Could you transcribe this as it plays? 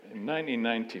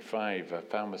1995, I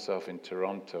found myself in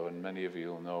Toronto, and many of you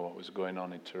will know what was going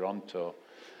on in Toronto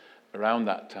around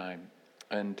that time.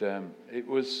 And it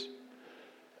was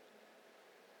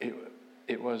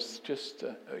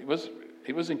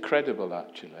incredible,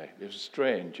 actually. It was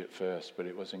strange at first, but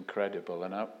it was incredible.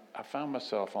 And I found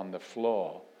myself on the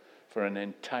floor for an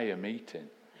entire meeting.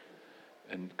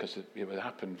 And because it would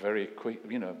happen very quick,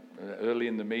 early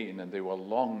in the meeting, and there were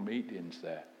long meetings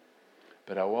there.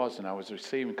 But I was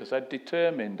receiving, because I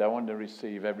determined I want to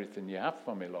receive everything you have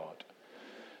for me, Lord.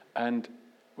 And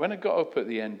when I got up at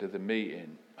the end of the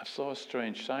meeting, I saw a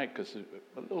strange sight, because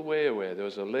a little way away there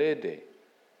was a lady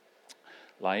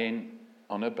lying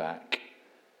on her back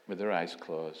with her eyes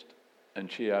closed, and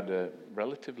she had a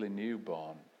relatively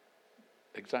newborn,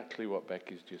 exactly what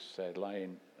Becky's just said,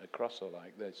 lying across her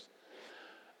like this.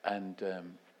 And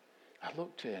I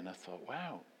looked at her and I thought,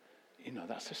 wow,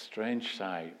 that's a strange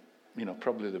sight.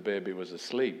 Probably the baby was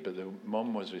asleep, but the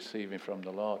mum was receiving from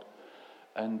the Lord.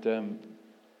 And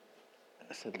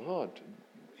I said, Lord,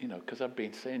 because I've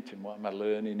been saying to him, what am I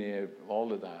learning here?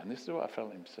 All of that. And this is what I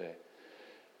felt him say.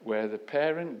 Where the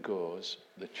parent goes,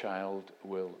 the child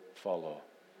will follow.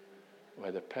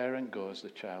 Where the parent goes, the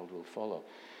child will follow.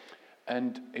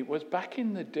 And it was back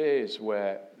in the days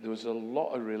where there was a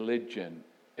lot of religion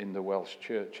in the Welsh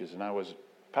churches, and I was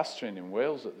pastoring in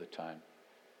Wales at the time.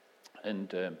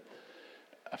 And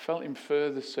I felt him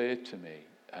further say to me,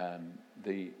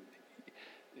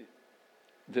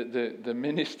 the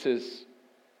ministers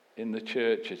in the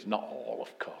churches, not all,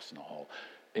 of course, not all,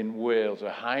 in Wales are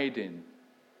hiding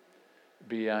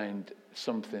behind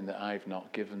something that I've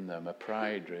not given them, a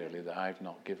pride really that I've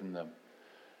not given them,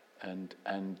 and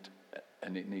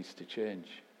it needs to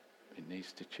change. It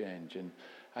needs to change. And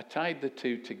I tied the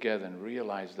two together and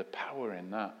realized the power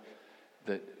in that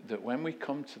when we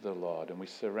come to the Lord and we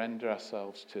surrender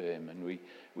ourselves to him and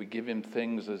we give him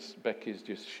things as Becky's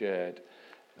just shared,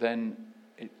 then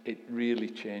it really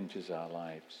changes our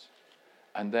lives.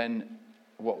 And then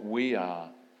what we are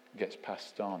gets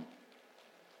passed on.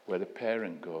 Where the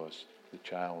parent goes, the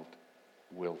child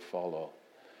will follow.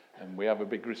 And we have a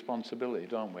big responsibility,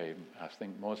 don't we? I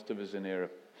think most of us in here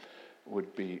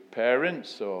would be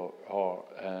parents or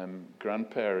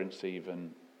grandparents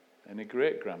even. Any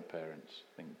great-grandparents?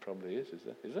 I think probably is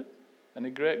there? Is it?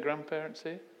 Any great-grandparents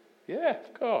here? Yeah,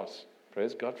 of course.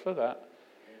 Praise God for that.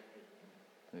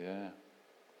 Yeah.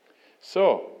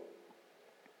 So,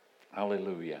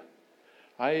 hallelujah.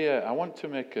 I want to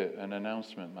make an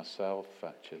announcement myself,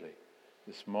 actually,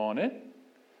 this morning.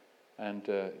 And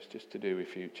it's just to do with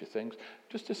future things.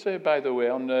 Just to say, by the way,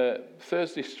 on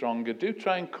Thursday Stronger, do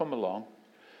try and come along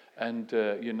and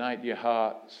unite your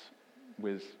hearts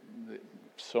with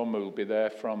some who will be there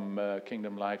from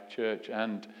Kingdom Life Church.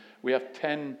 And we have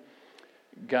 10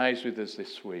 guys with us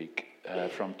this week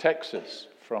from Texas,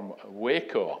 from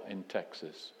Waco in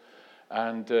Texas.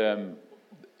 And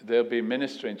they'll be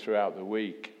ministering throughout the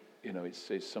week.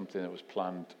 It's something that was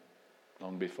planned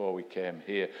long before we came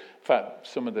here. In fact,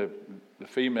 some of the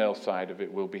female side of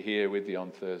it will be here with you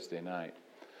on Thursday night.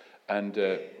 And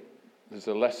there's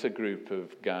a lesser group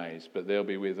of guys, but they'll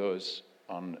be with us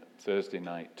on Thursday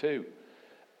night too.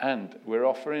 And we're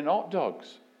offering hot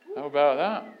dogs. How about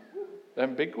that?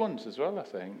 Them big ones as well, I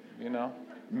think.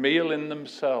 Meal in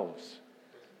themselves.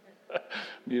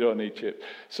 You don't need chips.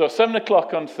 So 7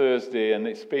 o'clock on Thursday, and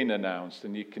it's been announced,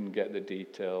 and you can get the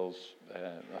details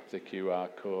off the QR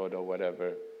code or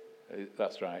whatever.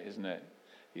 That's right, isn't it?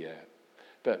 Yeah.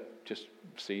 But just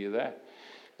see you there.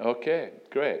 Okay,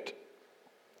 great.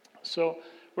 So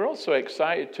we're also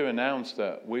excited to announce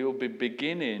that we will be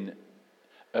beginning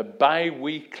a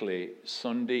bi-weekly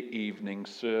Sunday evening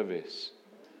service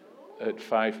at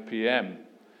 5 p.m.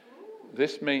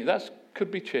 This means that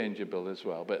could be changeable as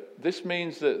well, but this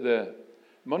means that the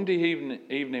Monday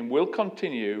evening will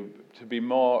continue to be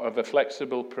more of a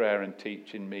flexible prayer and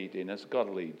teaching meeting as God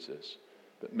leads us,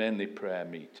 but mainly prayer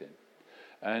meeting.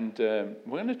 And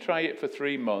we're going to try it for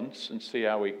 3 months and see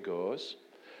how it goes.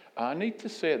 I need to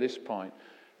say at this point,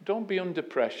 don't be under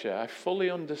pressure. I fully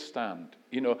understand.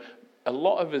 A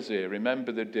lot of us here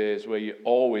remember the days where you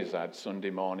always had Sunday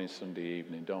morning, Sunday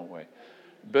evening, don't we?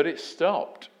 But it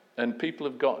stopped, and people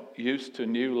have got used to a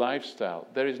new lifestyle.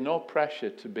 There is no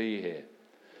pressure to be here.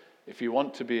 If you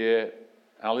want to be here,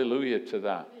 hallelujah to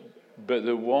that. But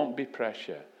there won't be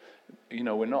pressure.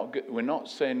 We're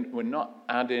not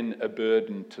adding a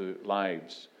burden to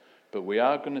lives, but we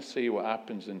are going to see what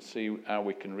happens and see how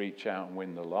we can reach out and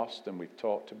win the lost. And we've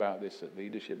talked about this at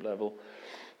leadership level.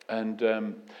 And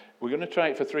we're going to try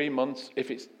it for 3 months.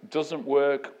 If it doesn't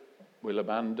work, we'll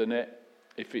abandon it.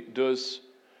 If it does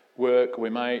work, we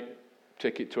might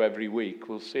take it to every week.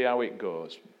 We'll see how it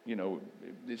goes.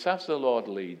 It's as the Lord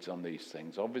leads on these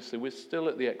things. Obviously, we're still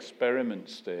at the experiment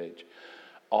stage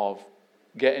of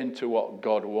getting to what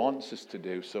God wants us to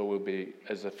do, so we'll be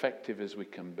as effective as we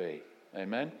can be.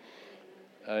 Amen.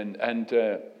 And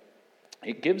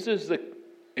it gives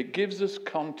us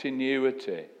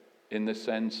continuity in the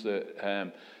sense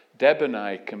that Deb and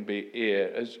I can be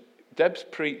here. As Deb's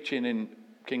preaching in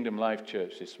Kingdom Life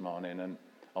Church this morning, and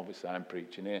obviously I'm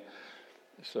preaching here,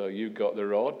 so you got the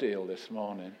raw deal this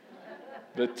morning.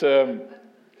 But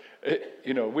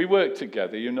we work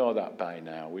together. You know that by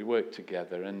now. We work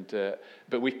together,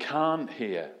 but we can't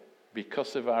here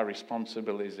because of our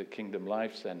responsibilities at Kingdom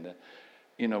Life Centre.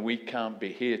 We can't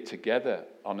be here together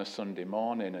on a Sunday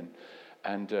morning,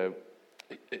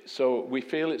 so we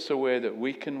feel it's a way that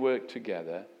we can work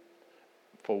together.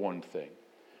 For one thing,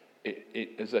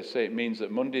 it as I say, it means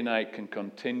that Monday night can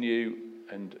continue,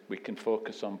 and we can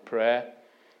focus on prayer,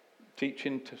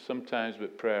 teaching sometimes,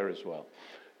 but prayer as well,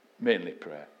 mainly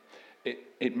prayer.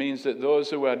 It means that those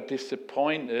who are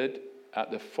disappointed at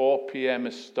the 4 p.m.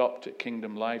 has stopped at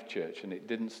Kingdom Life Church, and it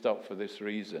didn't stop for this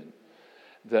reason,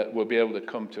 that will be able to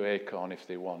come to Acorn if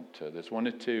they want to. There's one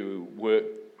or two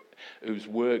whose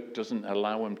work doesn't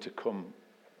allow them to come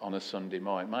on a Sunday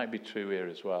morning. It might be true here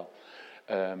as well.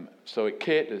 So it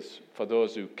caters for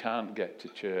those who can't get to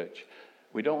church.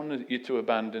 We don't want you to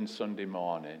abandon Sunday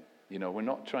morning. We're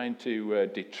not trying to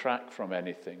detract from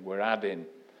anything. We're adding.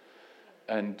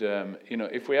 And,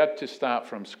 if we had to start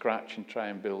from scratch and try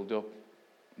and build up,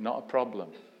 not a problem.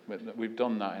 We've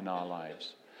done that in our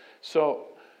lives. So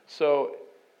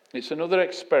it's another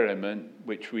experiment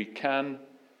which we can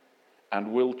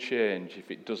and will change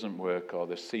if it doesn't work or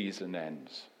the season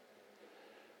ends.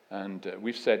 And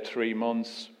we've said 3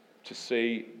 months to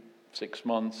see, 6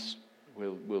 months,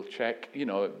 we'll check.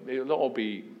 It'll all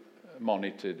be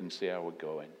monitored and see how we're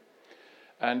going.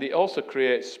 And it also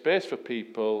creates space for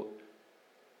people.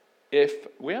 If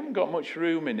we haven't got much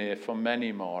room in here for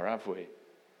many more, have we?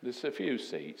 There's a few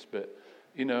seats, but,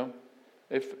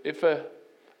 if a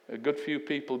good few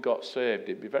people got saved,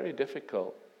 it'd be very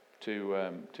difficult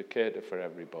to cater for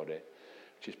everybody,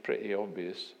 which is pretty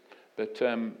obvious. But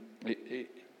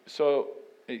so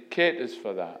it caters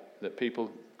for that people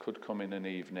could come in an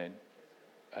evening,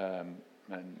 and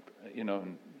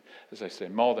as I say,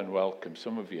 more than welcome.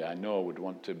 Some of you I know would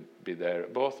want to be there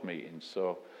at both meetings,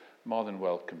 so more than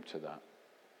welcome to that.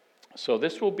 So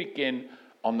this will begin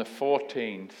on the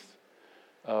 14th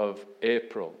of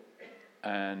April,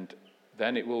 and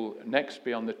then it will next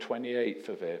be on the 28th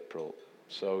of April.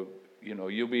 So,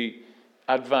 you'll be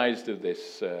advised of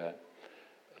this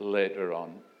later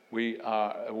on. We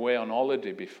are away on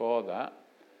holiday before that.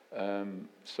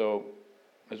 So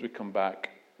as we come back,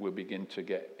 we'll begin to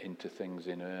get into things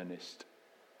in earnest.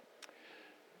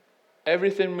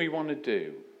 Everything we want to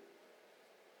do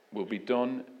will be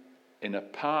done in a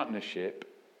partnership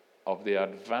of the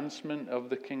advancement of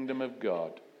the kingdom of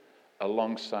God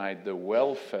alongside the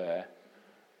welfare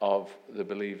of the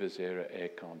believers here at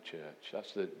Acorn Church.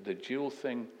 That's the dual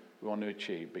thing we want to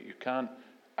achieve. But you can't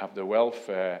have the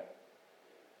welfare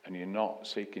and you're not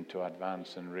seeking to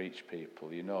advance and reach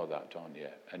people. You know that, don't you?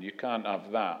 And you can't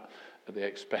have that at the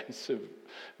expense of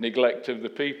neglect of the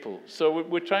people. So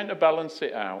we're trying to balance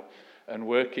it out and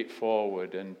work it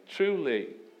forward. And truly,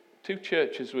 two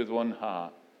churches with one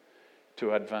heart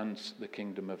to advance the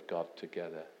kingdom of God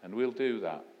together. And we'll do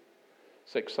that.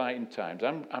 It's exciting times.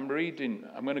 I'm reading,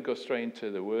 I'm going to go straight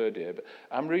into the word here, but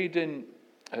I'm reading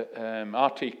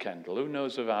R.T. Kendall. Who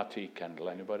knows of R.T. Kendall?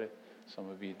 Anybody? Some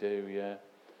of you do, yeah.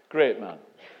 Great man.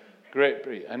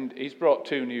 Great. And he's brought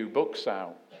 2 new books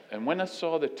out. And when I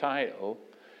saw the title,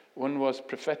 one was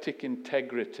Prophetic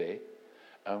Integrity,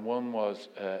 and one was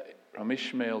From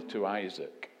Ishmael to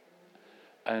Isaac.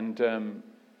 And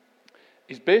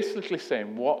he's basically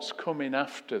saying what's coming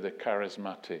after the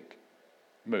charismatic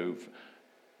move,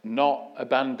 not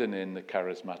abandoning the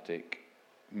charismatic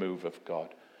move of God,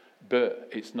 but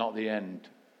it's not the end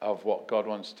of what God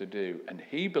wants to do. And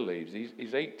he believes,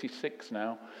 he's 86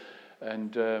 now,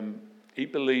 and he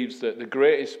believes that the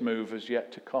greatest move is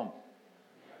yet to come.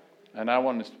 And I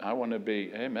want to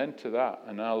be amen to that,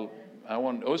 and I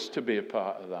want us to be a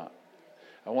part of that.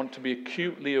 I want to be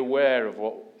acutely aware of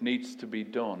what needs to be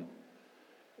done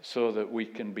so that we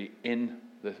can be in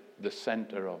the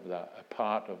center of that, a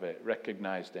part of it,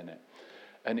 recognized in it.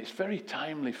 And it's very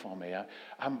timely for me.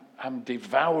 I'm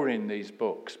devouring these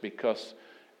books because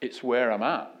it's where I'm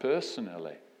at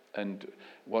personally, and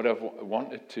what I've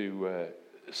wanted to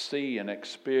see and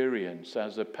experience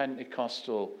as a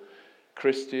Pentecostal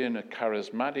Christian, a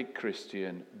charismatic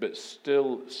Christian, but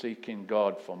still seeking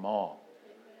God for more.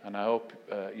 And I hope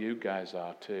you guys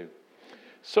are too.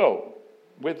 So,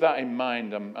 with that in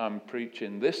mind, I'm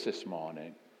preaching this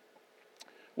morning.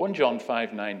 1 John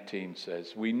 5:19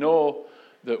 says, "We know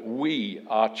that we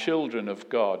are children of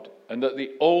God, and that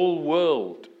the whole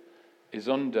world is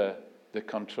under the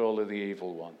control of the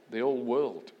evil one." The whole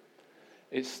world.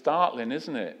 It's startling,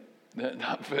 isn't it?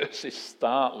 That verse is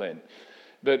startling.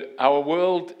 But our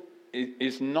world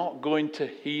is not going to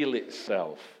heal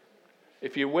itself.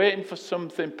 If you're waiting for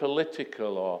something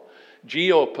political or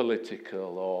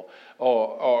geopolitical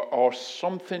or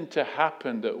something to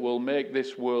happen that will make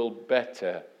this world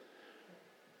better,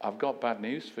 I've got bad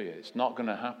news for you. It's not going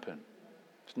to happen.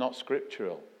 It's not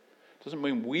scriptural. It doesn't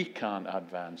mean we can't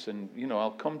advance, and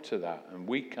I'll come to that, and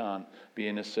we can't be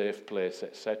in a safe place,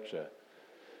 etc.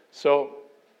 So,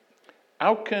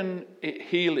 how can it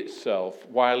heal itself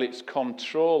while its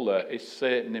controller is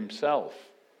Satan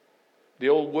himself? The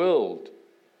whole world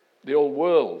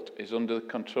is under the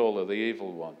control of the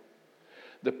evil one.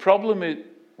 The problem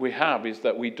we have is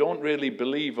that we don't really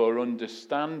believe or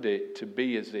understand it to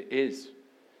be as it is.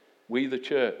 We, the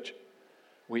church,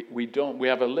 we don't. We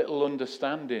have a little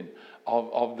understanding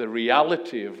of the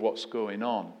reality of what's going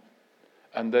on,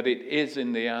 and that it is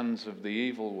in the hands of the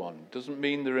evil one. Doesn't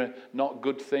mean there are not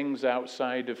good things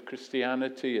outside of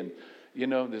Christianity, and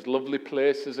there's lovely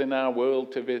places in our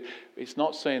world to visit. It's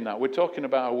not saying that. We're talking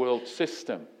about a world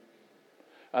system.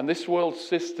 And this world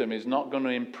system is not going to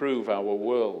improve our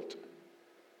world.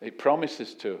 It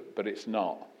promises to, but it's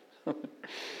not.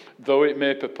 Though it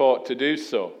may purport to do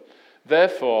so.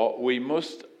 Therefore, we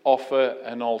must offer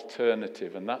an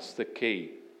alternative, and that's the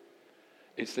key.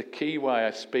 It's the key why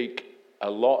I speak a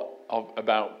lot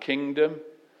about kingdom.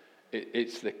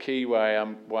 It's the key why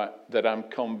I'm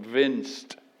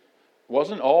convinced.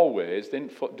 Wasn't always,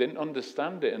 didn't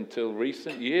understand it until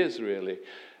recent years, really.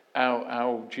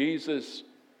 How Jesus,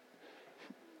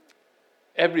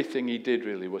 everything he did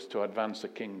really was to advance the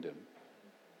kingdom.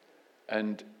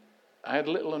 And I had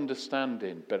little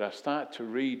understanding, but I started to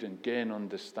read and gain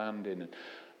understanding, and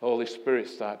the Holy Spirit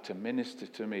started to minister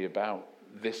to me about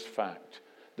this fact,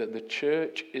 that the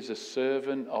church is a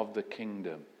servant of the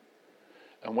kingdom.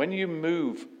 And when you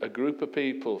move a group of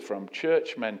people from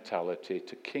church mentality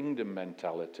to kingdom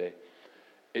mentality,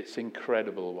 it's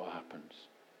incredible what happens.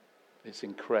 It's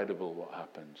incredible what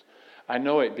happens. I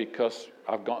know it because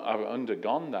I've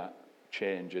undergone that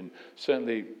change, and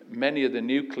certainly many of the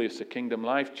nucleus of Kingdom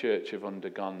Life Church have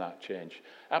undergone that change.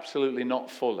 Absolutely not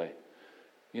fully.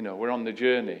 We're on the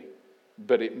journey,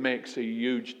 but it makes a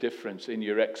huge difference in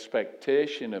your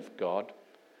expectation of God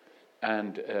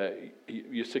and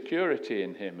your security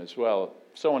in him as well,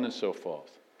 so on and so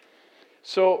forth.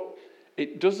 So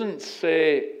it doesn't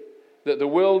say that the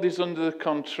world is under the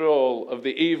control of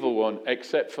the evil one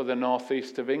except for the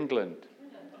northeast of England.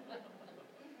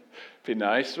 Be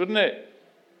nice, wouldn't it?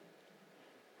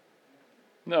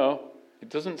 No, it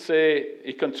doesn't say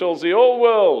he controls the whole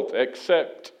world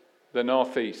except the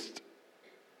northeast.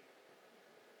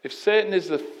 If Satan is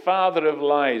the father of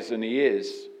lies, and he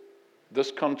is,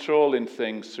 thus controlling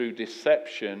things through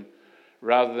deception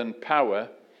rather than power,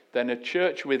 then a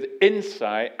church with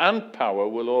insight and power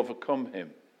will overcome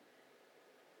him.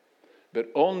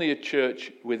 But only a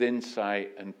church with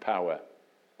insight and power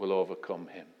will overcome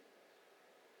him.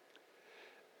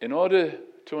 In order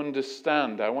to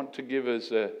understand, I want to give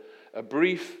us a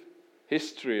brief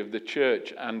history of the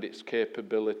church and its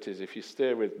capabilities. If you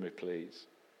stay with me, please.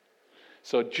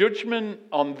 So judgment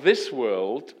on this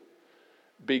world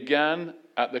began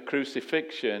at the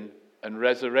crucifixion and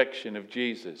resurrection of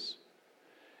Jesus.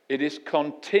 It is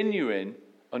continuing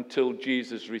until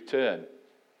Jesus' return.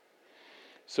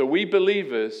 So we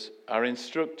believers are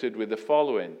instructed with the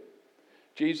following.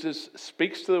 Jesus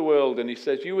speaks to the world and he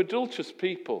says, "You adulterous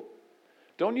people,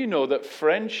 don't you know that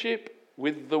friendship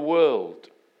with the world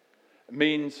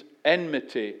means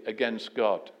enmity against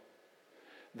God?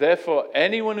 Therefore,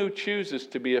 anyone who chooses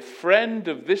to be a friend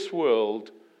of this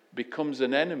world becomes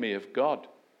an enemy of God."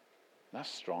 That's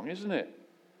strong, isn't it?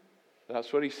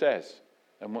 That's what he says.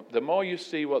 And the more you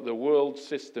see what the world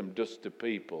system does to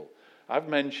people, I've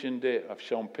mentioned it, I've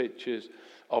shown pictures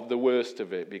of the worst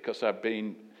of it because I've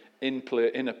been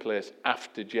in a place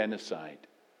after genocide.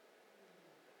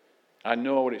 I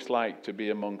know what it's like to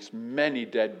be amongst many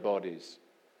dead bodies.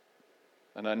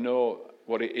 And I know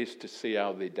what it is to see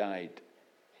how they died.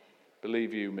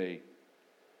 Believe you me,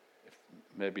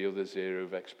 maybe others here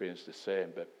who've experienced the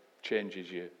same, but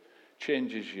changes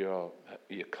your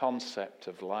concept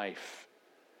of life.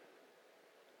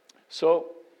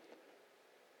 So,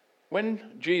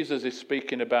 when Jesus is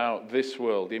speaking about this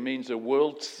world, he means a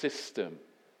world system.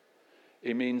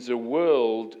 It means a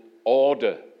world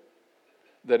order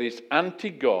that is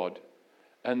anti-God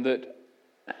and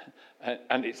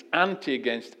it's anti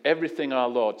against everything our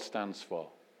Lord stands for.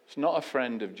 It's not a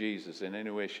friend of Jesus in any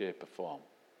way, shape, or form.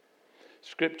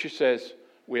 Scripture says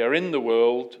we are in the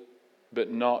world,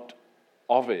 but not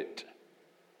of it.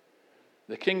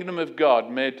 The kingdom of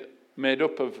God made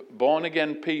up of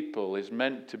born-again people is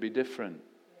meant to be different.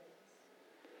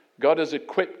 God has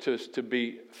equipped us to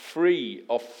be free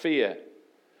of fear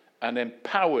and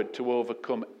empowered to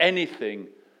overcome anything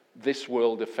this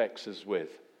world affects us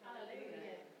with.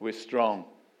 Hallelujah. We're strong.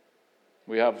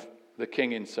 We have the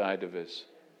King inside of us.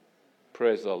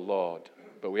 Praise the Lord.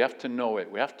 But we have to know it.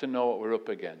 We have to know what we're up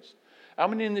against. How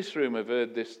many in this room have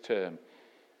heard this term?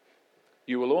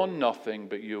 You will own nothing,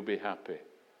 but you'll be happy.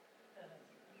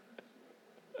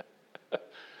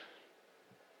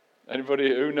 Anybody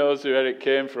who knows where it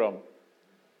came from?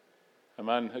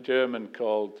 A German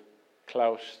called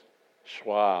Klaus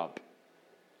Schwab.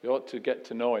 You ought to get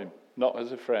to know him, not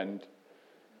as a friend.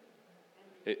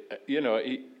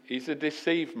 He's a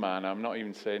deceived man. I'm not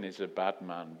even saying he's a bad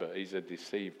man, but he's a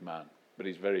deceived man. But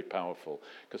he's very powerful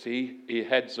because he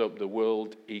heads up the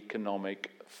World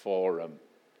Economic Forum.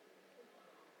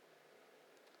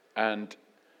 And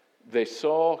they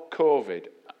saw COVID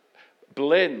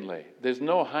blatantly. There's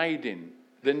no hiding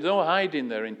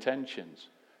their intentions.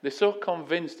 They're so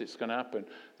convinced it's going to happen,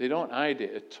 they don't hide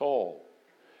it at all.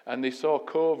 And they saw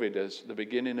COVID as the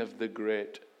beginning of the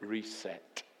Great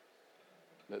Reset.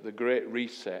 That the Great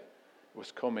Reset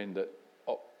was coming,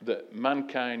 that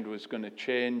mankind was going to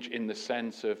change in the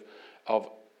sense of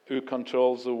who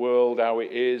controls the world, how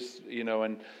it is,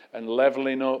 and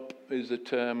leveling up is a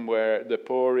term where the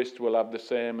poorest will have the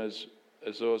same as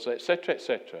those, etc.,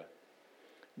 etc.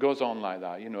 Goes on like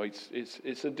that.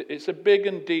 It's a big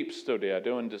and deep study, I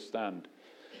do understand.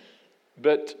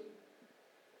 But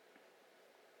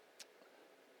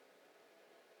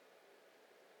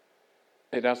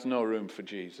it has no room for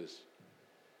Jesus.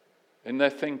 In their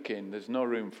thinking, there's no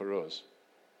room for us.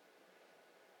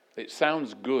 It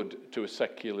sounds good to a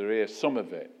secular ear, some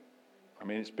of it. I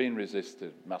mean, it's been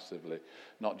resisted massively,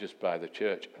 not just by the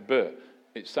church, but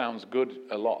it sounds good.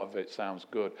 A lot of it sounds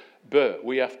good. But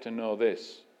we have to know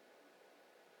this.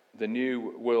 The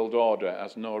new world order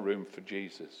has no room for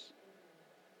Jesus.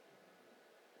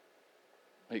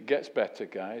 It gets better,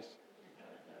 guys.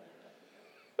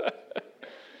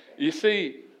 You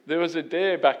see, there was a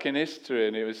day back in history,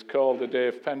 and it was called the Day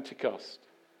of Pentecost.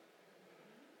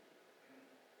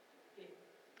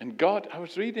 And God, I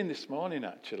was reading this morning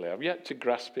actually, I've yet to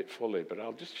grasp it fully, but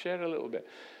I'll just share a little bit.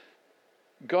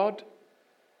 God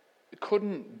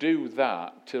couldn't do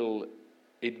that till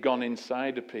it'd gone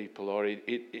inside of people, or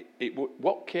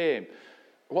what came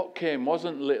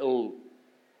wasn't little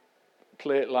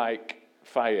plate-like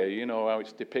fire, you know how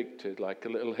it's depicted, like a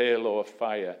little halo of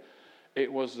fire.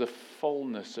 It was the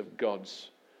fullness of God's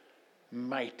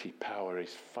mighty power.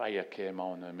 His fire came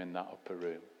on them in that upper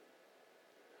room.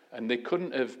 And they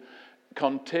couldn't have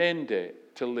contained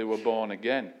it till they were born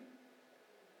again.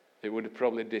 It would have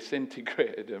probably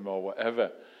disintegrated them or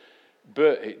whatever.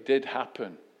 But it did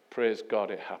happen. Praise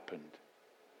God, it happened.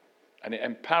 And it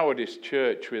empowered his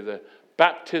church with a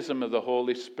baptism of the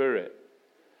Holy Spirit,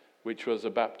 which was a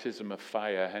baptism of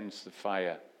fire, hence the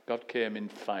fire. God came in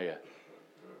fire.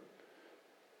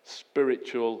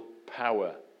 Spiritual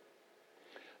power.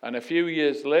 And a few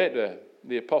years later,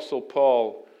 the Apostle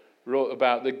Paul wrote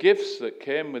about the gifts that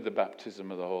came with the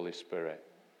baptism of the Holy Spirit.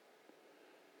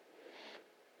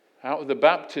 Out of the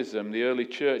baptism, the early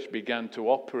church began to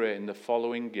operate in the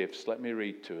following gifts. Let me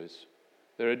read to us.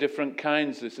 There are different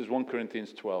kinds. This is 1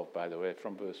 Corinthians 12, by the way,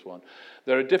 from verse 1.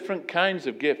 There are different kinds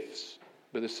of gifts,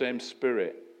 but the same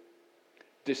Spirit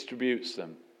distributes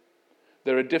them.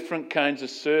 There are different kinds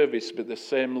of service, but the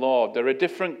same Lord. There are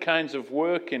different kinds of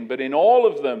working, but in all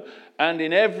of them and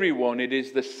in everyone, it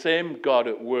is the same God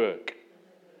at work.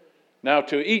 Now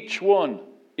to each one,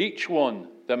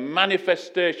 the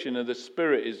manifestation of the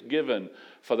Spirit is given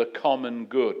for the common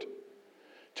good.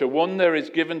 To one there is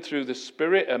given through the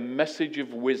Spirit a message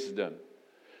of wisdom.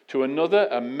 To another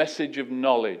a message of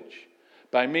knowledge.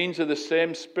 By means of the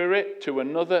same Spirit, to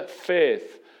another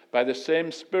faith. By the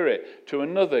same Spirit, to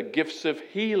another gifts of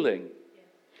healing.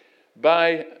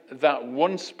 By that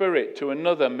one Spirit, to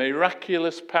another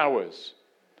miraculous powers.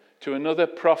 To another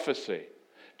prophecy.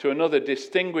 To another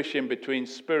distinguishing between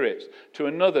spirits. To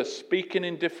another speaking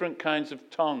in different kinds of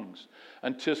tongues.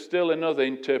 And to still another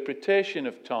interpretation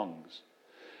of tongues.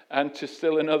 And to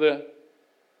still another,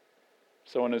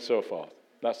 so on and so forth.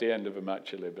 That's the end of them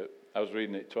actually, but I was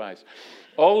reading it twice.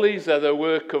 All these are the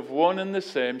work of one and the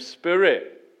same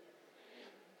Spirit,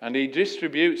 And he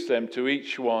distributes them to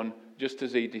each one just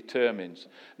as he determines.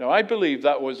 Now, I believe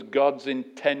that was God's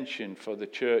intention for the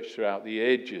church throughout the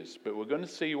ages, but we're going to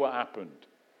see what happened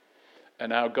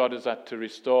and how God has had to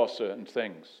restore certain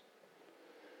things.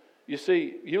 You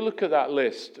see, you look at that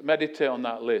list, meditate on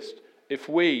that list. If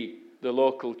we, the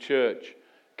local church,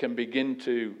 can begin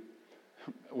to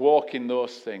walk in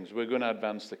those things, we're going to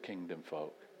advance the kingdom,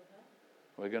 folk.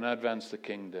 We're going to advance the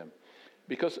kingdom.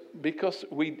 Because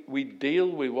we deal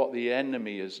with what the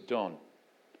enemy has done.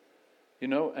 You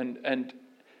know, and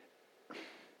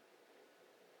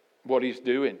what he's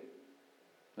doing.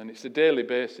 And it's a daily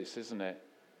basis, isn't it?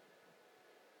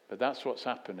 But that's what's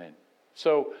happening.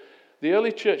 So the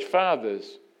early church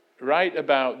fathers write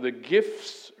about the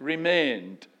gifts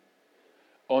remained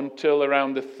until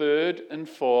around the 3rd and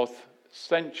 4th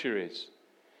centuries,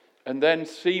 and then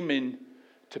seeming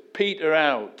to peter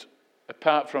out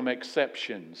apart from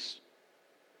exceptions.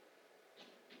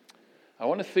 I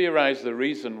want to theorize the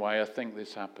reason why I think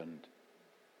this happened.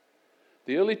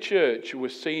 The early church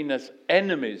was seen as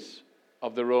enemies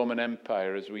of the Roman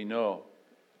Empire, as we know.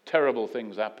 Terrible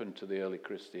things happened to the early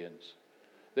Christians.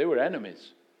 They were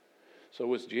enemies. So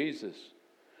was Jesus.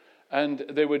 And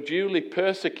they were duly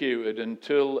persecuted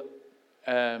until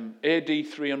AD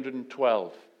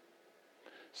 312.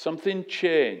 Something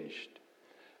changed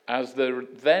as the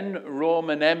then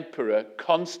Roman Emperor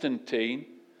Constantine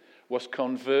was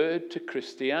converted to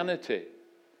Christianity.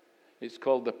 It's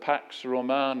called the Pax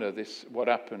Romana, what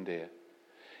happened here.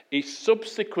 He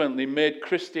subsequently made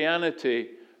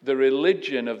Christianity the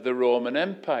religion of the Roman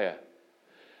Empire.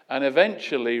 And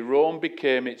eventually Rome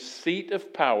became its seat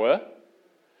of power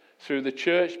through the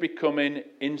church becoming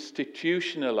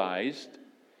institutionalized,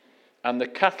 and the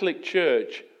Catholic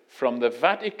Church from the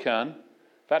Vatican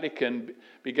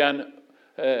began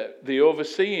the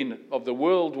overseeing of the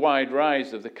worldwide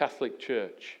rise of the Catholic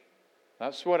Church.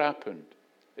 That's what happened.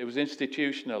 It was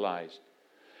institutionalized.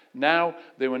 Now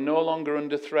they were no longer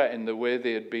under threat in the way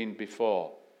they had been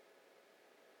before.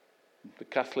 The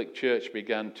Catholic Church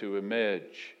began to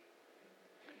emerge.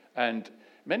 And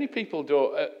many people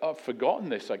have forgotten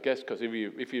this, I guess, because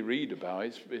if you read about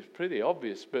it, it's pretty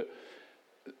obvious. But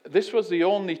this was the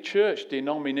only church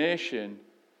denomination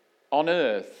on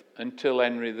earth until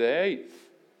Henry VIII.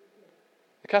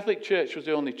 The Catholic Church was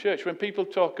the only church. When people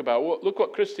talk about, look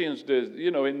what Christians did,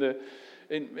 you know, in the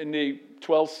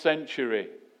 12th century,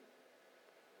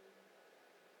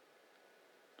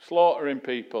 slaughtering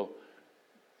people.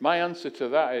 My answer to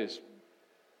that is,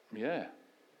 yeah,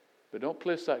 but don't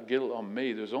place that guilt on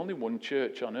me. There's only one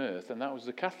church on earth, and that was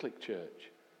the Catholic Church.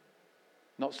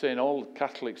 Not saying all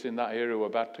Catholics in that era were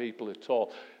bad people at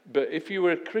all, but if you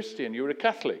were a Christian, you were a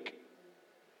Catholic.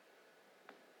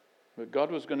 But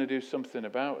God was going to do something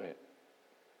about it.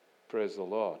 Praise the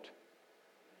Lord.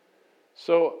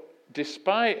 So,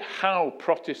 despite how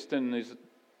Protestantism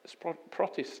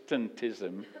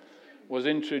was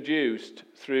introduced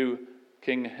through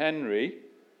King Henry,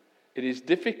 it is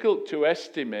difficult to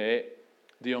estimate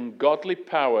the ungodly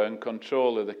power and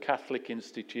control of the Catholic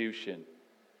institution.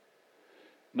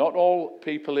 Not all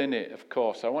people in it, of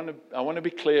course. I want to be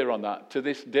clear on that to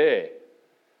this day.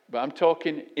 But I'm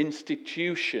talking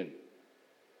institution.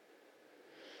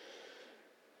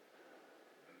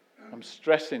 I'm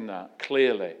stressing that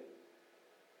clearly.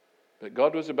 But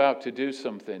God was about to do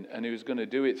something, and he was going to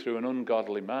do it through an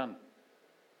ungodly man.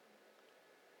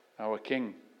 Our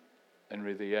King,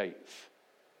 Henry VIII. I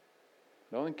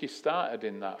don't think he started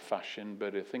in that fashion,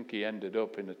 but I think he ended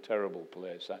up in a terrible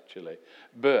place, actually.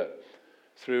 But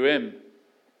through him,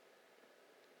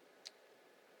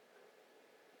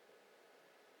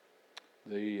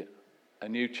 a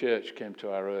new church came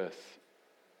to our earth.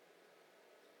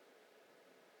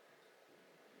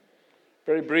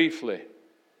 Very briefly,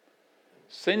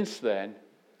 since then,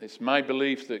 it's my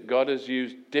belief that God has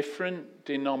used different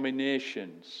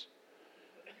denominations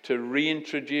to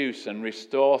reintroduce and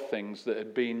restore things that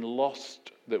had been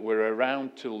lost, that were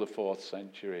around till the 4th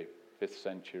century, 5th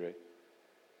century.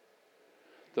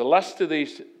 The last of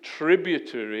these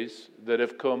tributaries that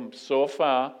have come so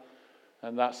far,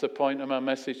 and that's the point of my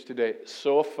message today,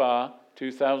 so far,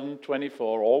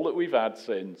 2024, all that we've had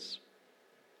since,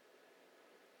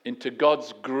 into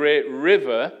God's great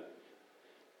river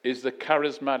is the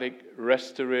charismatic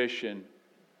restoration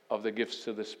of the gifts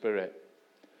of the Spirit,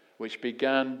 which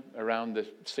began around the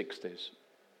 60s.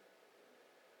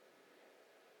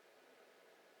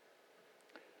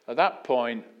 At that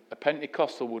point, a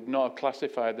Pentecostal would not have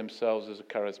classified themselves as a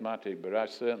charismatic, but I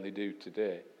certainly do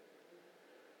today.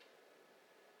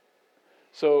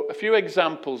 So, a few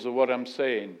examples of what I'm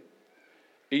saying.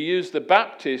 He used the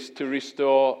Baptists to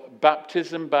restore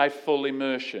baptism by full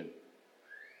immersion.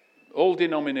 All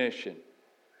denomination.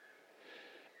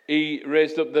 He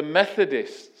raised up the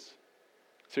Methodists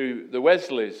through the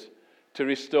Wesleys to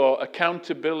restore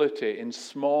accountability in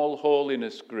small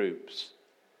holiness groups.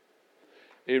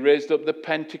 He raised up the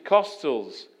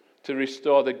Pentecostals to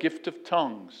restore the gift of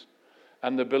tongues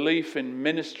and the belief in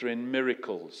ministering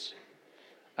miracles.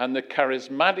 And the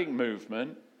charismatic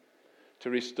movement to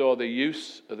restore the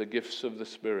use of the gifts of the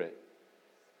Spirit.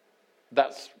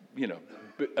 That's,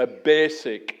 a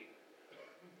basic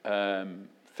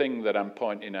thing that I'm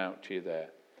pointing out to you there.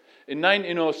 In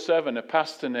 1907, a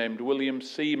pastor named William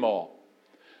Seymour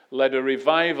led a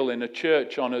revival in a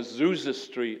church on Azusa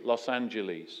Street, Los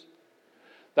Angeles.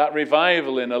 That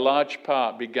revival, in a large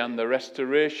part, began the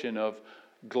restoration of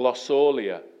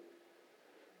glossolia.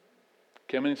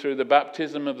 Coming through the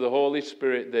baptism of the Holy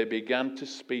Spirit, they began to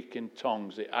speak in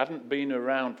tongues. It hadn't been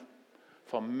around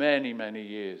for many, many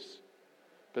years.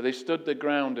 But they stood the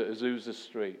ground at Azusa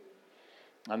Street,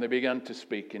 and they began to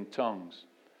speak in tongues.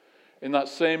 In that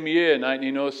same year,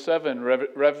 1907,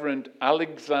 Reverend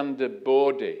Alexander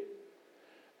Bodie,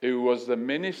 who was the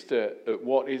minister at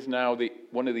what is now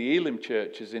one of the Elim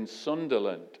churches in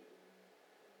Sunderland,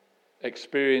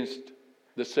 experienced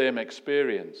the same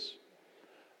experience.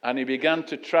 And he began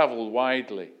to travel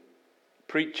widely,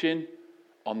 preaching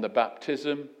on the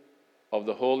baptism of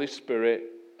the Holy Spirit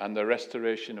and the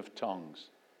restoration of tongues.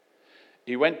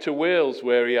 He went to Wales,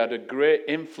 where he had a great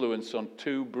influence on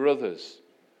two brothers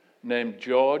named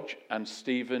George and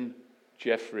Stephen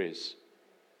Jeffreys.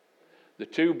 The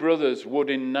two brothers would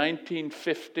in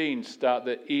 1915 start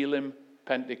the Elim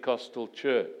Pentecostal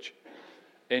Church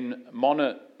in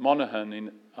Monaghan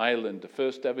in Ireland, the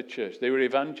first ever church. They were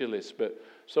evangelists, but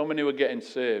so many were getting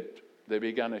saved, they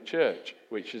began a church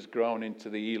which has grown into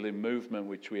the Elim movement,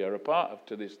 which we are a part of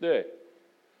to this day.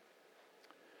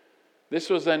 This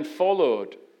was then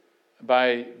followed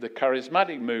by the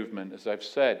charismatic movement, as I've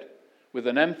said, with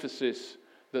an emphasis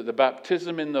that the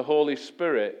baptism in the Holy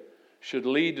Spirit should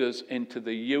lead us into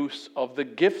the use of the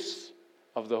gifts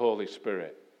of the Holy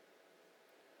Spirit.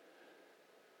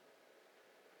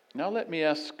 Now let me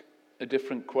ask a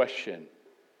different question.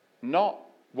 Not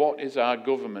what is our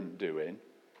government doing,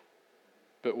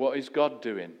 but what is God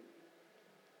doing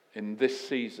in this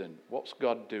season? What's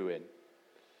God doing?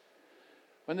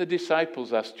 When the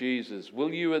disciples asked Jesus,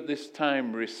 will you at this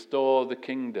time restore the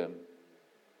kingdom?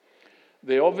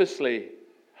 They obviously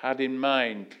had in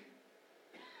mind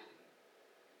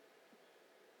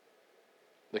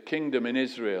the kingdom in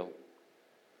Israel.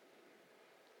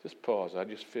 Just pause. I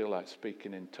just feel like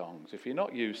speaking in tongues. If you're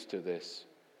not used to this,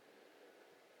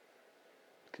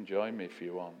 you can join me if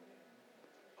you want.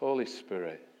 Holy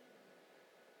Spirit.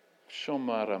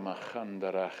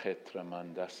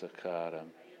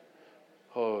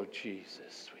 Oh,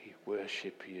 Jesus, we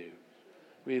worship you.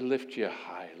 We lift you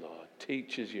high, Lord.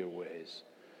 Teach us your ways.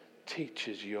 Teach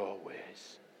us your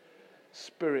ways.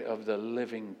 Spirit of the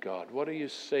living God, what are you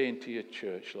saying to your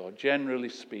church, Lord? Generally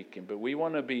speaking, but we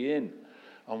want to be in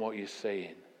on what you're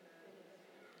saying.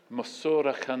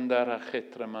 Masura khandara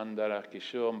khitra mandara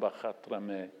kishom bakhatra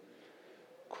me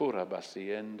kura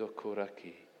basiendo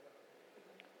kuraki.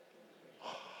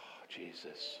 Oh,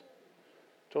 Jesus.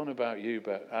 Don't know about you,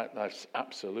 but I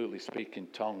absolutely speak in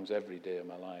tongues every day of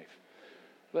my life.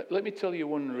 Let me tell you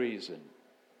one reason.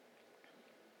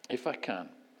 If I can,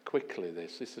 quickly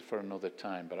this is for another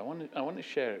time, but I want to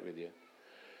share it with you.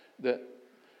 That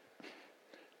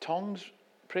tongues,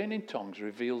 praying in tongues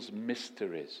reveals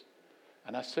mysteries.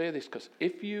 And I say this because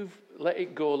if you've let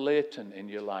it go latent in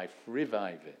your life,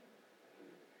 revive it.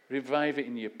 Revive it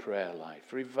in your prayer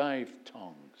life. Revive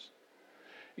tongues.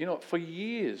 You know, for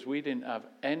years we didn't have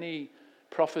any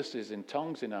prophecies in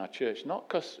tongues in our church. Not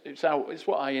because it's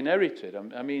what I inherited.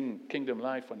 I mean, Kingdom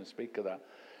Life when I speak of that.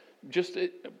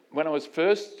 When I was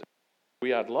first,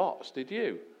 we had lots. Did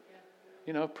you? Yeah.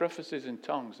 You know, prophecies in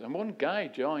tongues. And one guy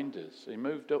joined us. He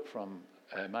moved up from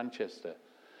Manchester.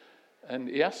 And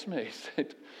he asked me, he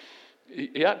said,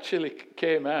 he actually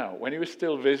came out when he was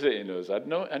still visiting us. I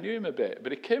knew him a bit,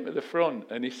 but he came to the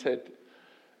front and he said,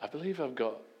 I believe I've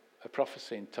got a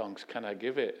prophecy in tongues. Can I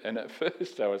give it? And at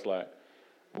first I was like,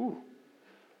 ooh,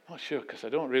 not sure because I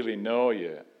don't really know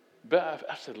you. But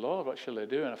I said, Lord, what shall I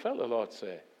do? And I felt the Lord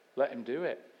say, let him do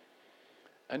it.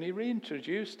 And he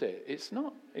reintroduced it. It's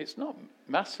not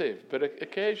massive, but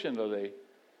occasionally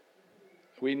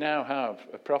we now have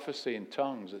a prophecy in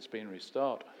tongues that's been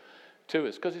restored to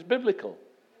us because it's biblical.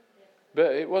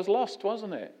 But it was lost,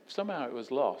 wasn't it? Somehow it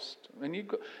was lost. And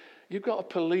You've got to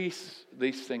police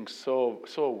these things so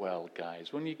well,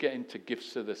 guys. When you get into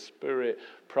gifts of the Spirit,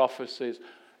 prophecies,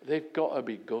 they've got to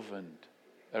be governed.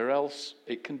 Or else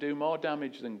it can do more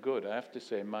damage than good, I have to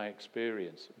say, in my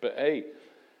experience. But hey,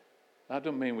 that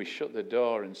doesn't mean we shut the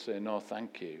door and say, no,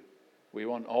 thank you. We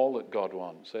want all that God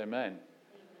wants. Amen.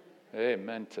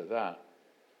 Amen to that.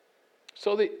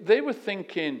 So they were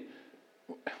thinking,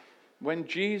 when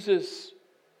Jesus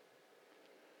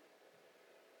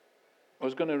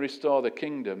was going to restore the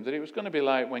kingdom, that it was going to be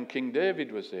like when King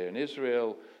David was here and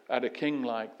Israel had a king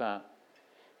like that.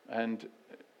 And,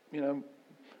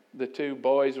 the two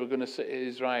boys were going to sit at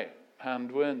his right hand,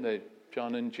 weren't they?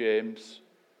 John and James.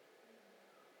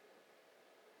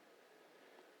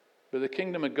 But the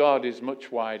kingdom of God is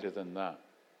much wider than that.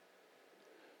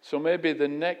 So maybe the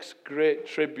next great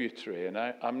tributary, and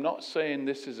I'm not saying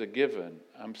this is a given,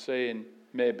 I'm saying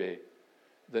maybe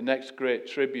the next great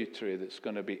tributary that's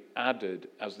going to be added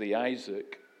as the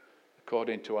Isaac,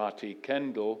 according to R.T.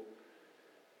 Kendall,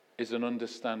 is an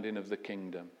understanding of the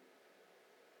kingdom.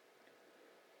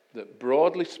 That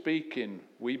broadly speaking,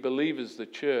 we believers, the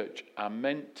church, are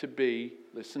meant to be,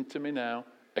 listen to me now,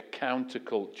 a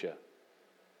counterculture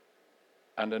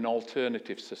and an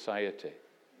alternative society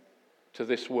to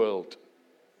this world.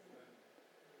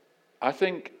 I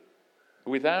think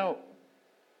without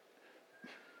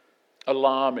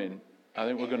alarming, I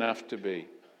think we're going to have to be.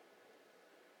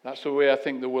 That's the way I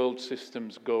think the world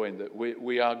system's going, that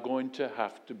we are going to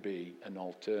have to be an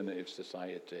alternative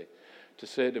society. To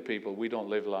say to people, we don't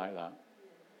live like that.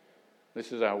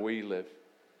 This is how we live.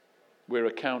 We're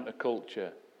a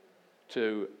counterculture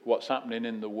to what's happening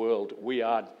in the world. We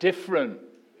are different.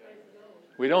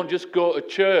 We don't just go to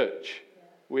church.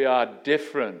 We are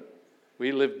different.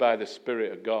 We live by the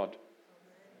Spirit of God.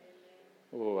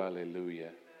 Oh,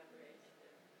 hallelujah.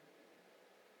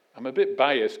 I'm a bit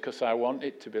biased because I want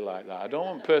it to be like that. I don't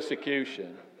want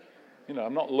persecution.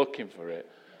 I'm not looking for it.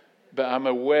 But I'm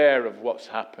aware of what's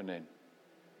happening.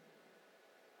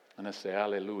 And I say,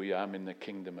 hallelujah, I'm in the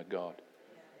kingdom of God.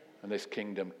 And this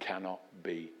kingdom cannot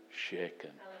be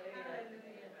shaken.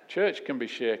 Church can be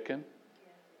shaken.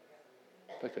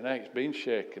 It's been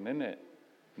shaken, isn't it?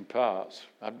 In parts.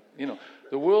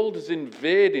 The world is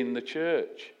invading the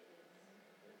church.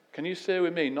 Can you say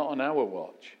with me, not on our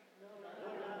watch?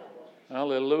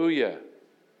 Hallelujah.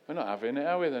 We're not having it,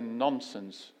 are we? The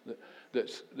nonsense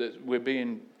that we're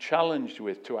being challenged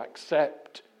with to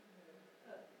accept.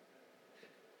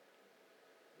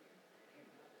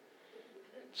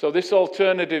 So this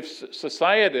alternative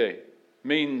society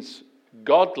means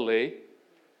godly,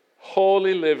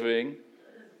 holy living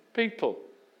people,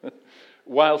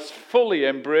 whilst fully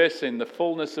embracing the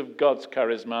fullness of God's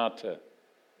charismata,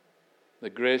 the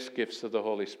grace gifts of the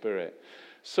Holy Spirit.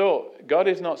 So God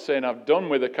is not saying, I've done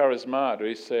with the charismata.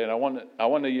 He's saying, I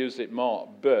want to use it more,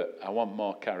 but I want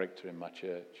more character in my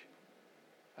church.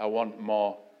 I want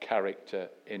more character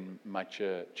in my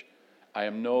church. I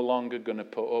am no longer going to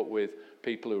put up with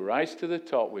people who rise to the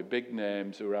top with big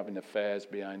names who are having affairs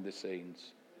behind the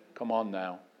scenes. Come on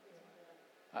now.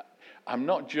 I'm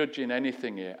not judging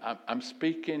anything here. I'm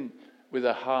speaking with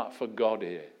a heart for God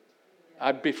here.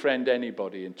 I'd befriend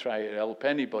anybody and try to help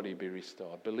anybody be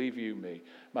restored. Believe you me.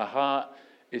 My heart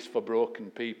is for broken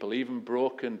people, even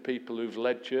broken people who've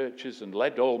led churches and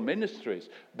led all ministries.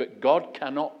 But God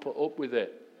cannot put up with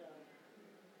it.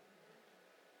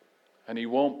 And he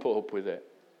won't put up with it.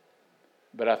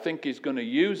 But I think he's going to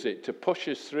use it to push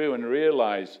us through and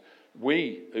realize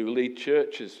we who lead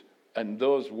churches and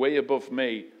those way above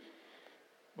me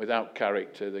without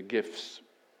character, the gifts,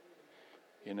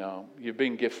 you've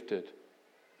been gifted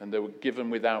and they were given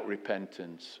without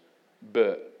repentance,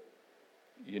 but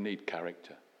you need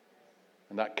character.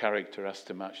 And that character has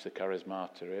to match the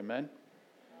charismata. Amen?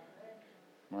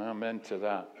 Amen to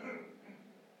that.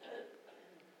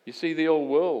 You see, the old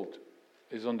world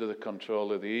is under the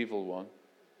control of the evil one.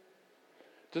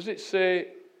 Does it say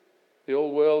the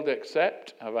old world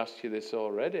except? I've asked you this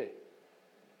already.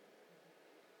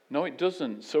 No, it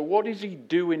doesn't. So what is he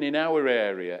doing in our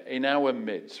area, in our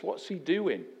midst? What's he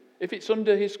doing? If it's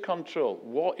under his control,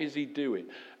 what is he doing?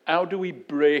 How do we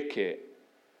break it?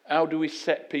 How do we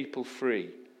set people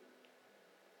free?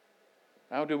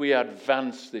 How do we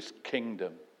advance this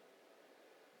kingdom?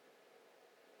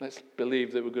 Let's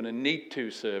believe that we're going to need 2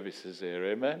 services here,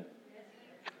 amen?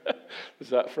 Does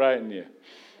that frighten you?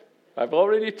 I've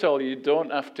already told you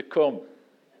don't have to come.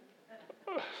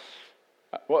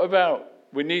 What about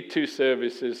we need 2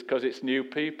 services because it's new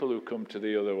people who come to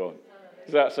the other one?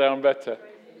 Does that sound better?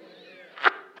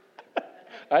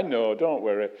 I know, don't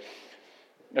worry.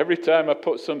 Every time I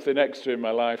put something extra in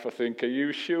my life, I think, are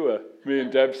you sure? Me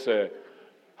and Deb say,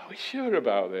 are we sure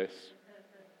about this?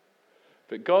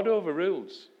 But God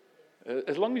overrules.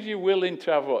 As long as you're willing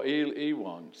to have what he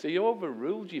wants, he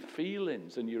overrules your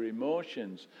feelings and your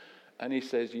emotions. And he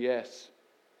says, yes.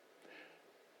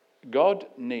 God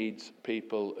needs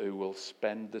people who will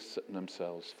spend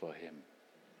themselves for him.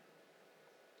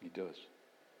 He does.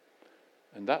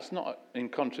 And that's not in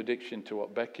contradiction to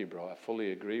what Becky brought. I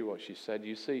fully agree what she said.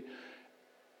 You see,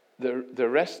 the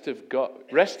rest of God,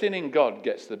 resting in God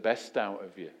gets the best out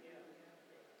of you.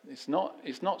 It's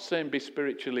not saying be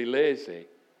spiritually lazy.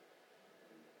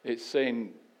 It's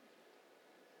saying,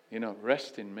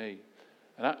 rest in me.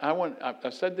 And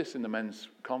I've said this in the men's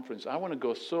conference. I want to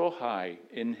go so high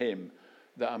in him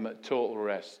that I'm at total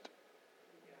rest.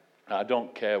 I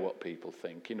don't care what people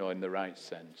think, in the right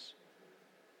sense.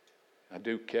 I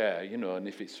do care, and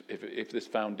if there's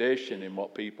foundation in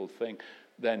what people think,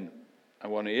 then I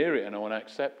want to hear it and I want to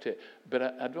accept it.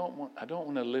 But I don't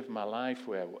want to live my life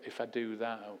where if I do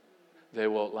that, they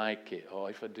won't like it, or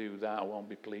if I do that, I won't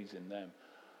be pleasing them.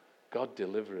 God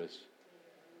deliver us.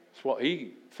 It's what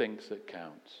he thinks that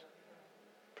counts.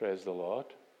 Praise the Lord.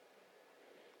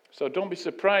 So don't be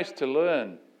surprised to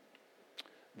learn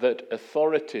that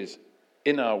authorities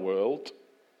in our world,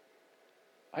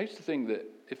 I used to think that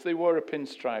if they wore a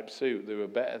pinstripe suit, they were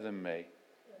better than me.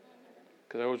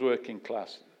 Because I was working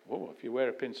class. Whoa, if you wear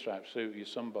a pinstripe suit, you're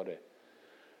somebody.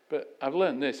 But I've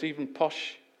learned this, even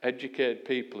posh, educated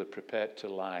people are prepared to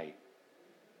lie.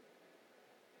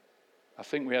 I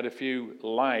think we had a few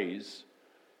lies,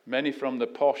 many from the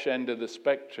posh end of the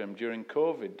spectrum during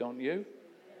COVID, don't you?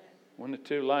 One or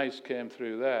two lies came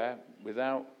through there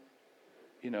without,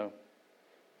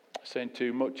 saying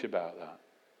too much about that.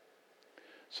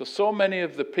 So many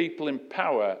of the people in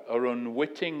power are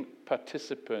unwitting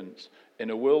participants in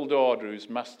a world order whose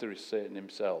master is Satan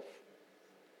himself.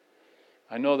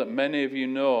 I know that many of you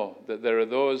know that there are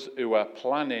those who are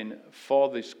planning for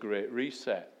this great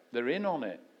reset. They're in on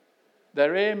it.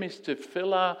 Their aim is to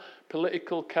fill our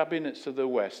political cabinets of the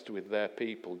West with their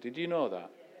people. Did you know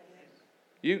that?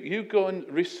 You go and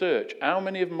research how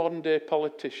many of modern day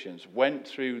politicians went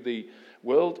through the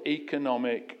World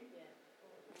Economic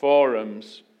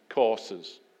Forum's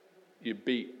courses. You'd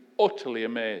be utterly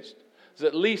amazed. There's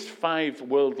at least 5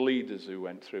 world leaders who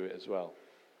went through it as well.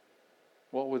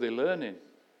 What were they learning?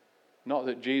 Not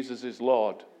that Jesus is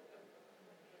Lord.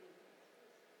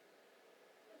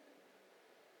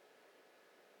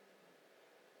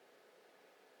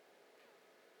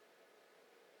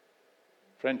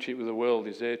 Friendship with the world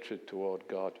is hatred toward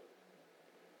God.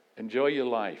 Enjoy your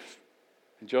life.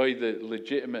 Enjoy the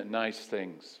legitimate, nice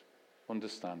things.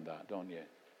 Understand that, don't you?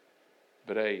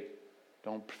 But hey,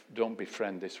 don't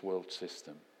befriend this world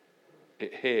system.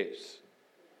 It hates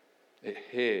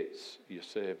your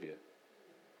Savior.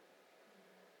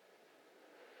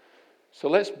 So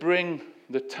let's bring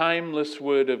the timeless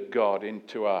Word of God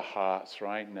into our hearts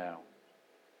right now.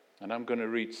 And I'm going to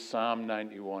read Psalm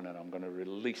 91 and I'm going to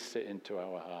release it into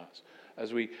our hearts.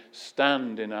 As we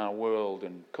stand in our world,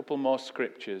 and a couple more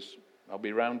scriptures. I'll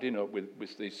be rounding up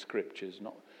with these scriptures,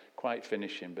 not quite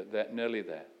finishing, but they're nearly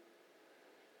there.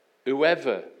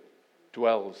 Whoever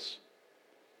dwells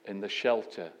in the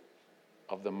shelter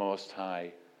of the Most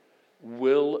High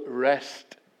will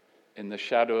rest in the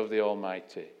shadow of the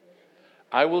Almighty.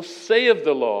 I will say of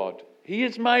the Lord, He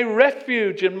is my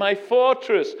refuge and my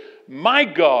fortress, my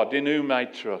God in whom I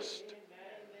trust.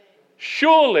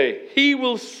 Surely He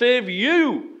will save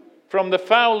you from the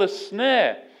foulest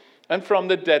snare and from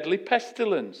the deadly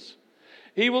pestilence.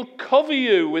 He will cover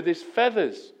you with His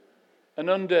feathers, and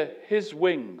under His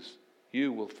wings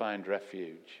you will find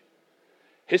refuge.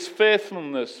 His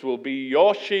faithfulness will be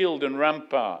your shield and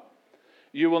rampart.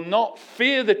 You will not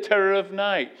fear the terror of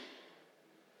night.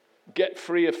 Get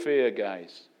free of fear,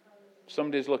 guys.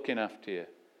 Somebody's looking after you.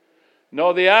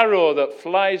 Nor the arrow that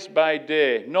flies by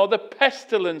day, nor the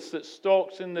pestilence that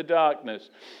stalks in the darkness,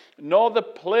 nor the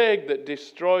plague that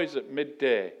destroys at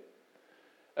midday.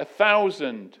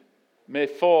 1,000 may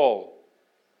fall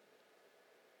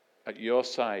at your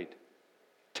side,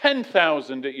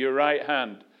 10,000 at your right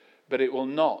hand, but it will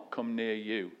not come near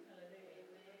you.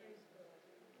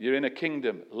 You're in a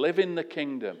kingdom. Live in the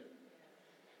kingdom.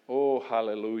 Oh,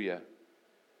 hallelujah.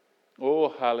 Oh,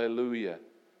 hallelujah.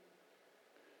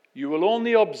 You will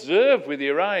only observe with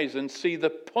your eyes and see the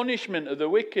punishment of the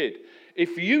wicked.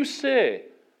 If you say,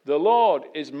 the Lord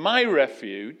is my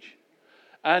refuge,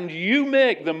 and you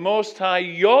make the Most High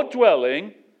your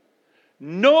dwelling,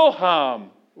 no harm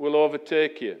will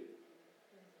overtake you.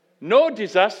 No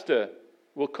disaster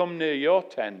will come near your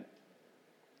tent.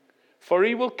 For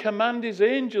he will command his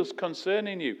angels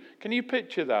concerning you. Can you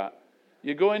picture that?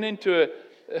 You're going into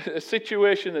a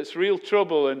situation that's real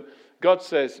trouble, and God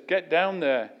says, get down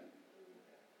there.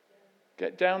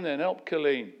 Get down there and help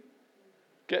Colleen.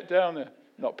 Get down there.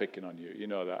 Not picking on you, you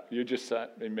know that. You just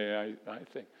sat in me, I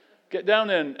think. Get down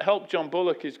there and help John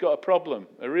Bullock. He's got a problem,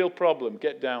 a real problem.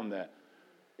 Get down there.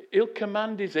 He'll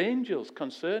command his angels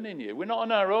concerning you. We're not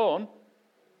on our own.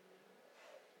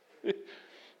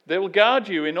 They will guard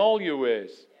you in all your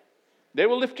ways. They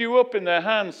will lift you up in their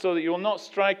hands so that you will not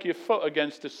strike your foot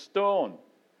against a stone.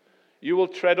 You will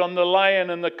tread on the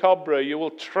lion and the cobra. You will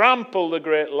trample the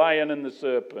great lion and the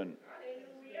serpent.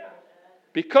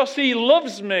 Because he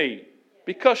loves me.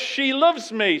 Because she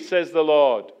loves me, says the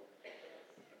Lord.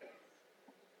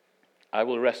 I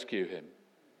will rescue him.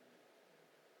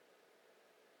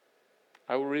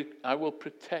 I will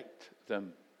protect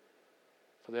them,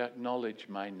 for they acknowledge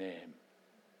my name.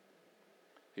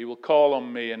 He will call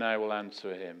on me and I will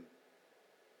answer him.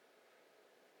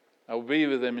 I will be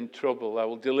with him in trouble. I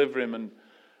will deliver him and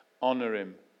honor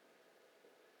him.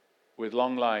 With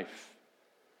long life,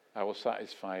 I will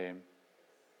satisfy him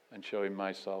and show him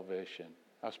my salvation.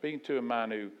 I was speaking to a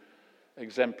man who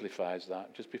exemplifies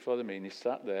that just before the meeting. He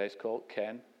sat there. He's called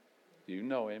Ken. You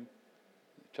know him.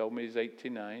 He told me he's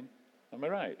 89. Am I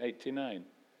right? 89.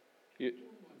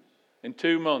 In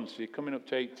 2 months, you're coming up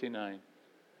to 89.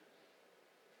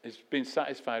 He's been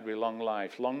satisfied with long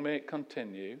life. Long may it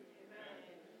continue.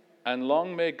 And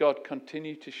long may God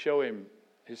continue to show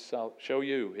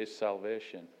you his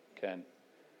salvation, Ken.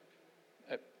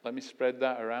 Let me spread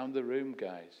that around the room,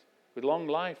 guys. With long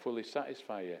life will he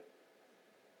satisfy you.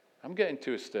 I'm getting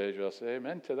to a stage where I say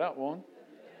amen to that one.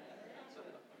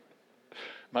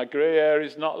 My grey hair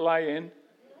is not lying.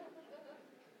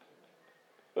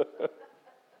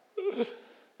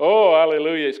 Oh,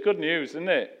 hallelujah. It's good news, isn't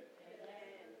it?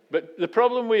 But the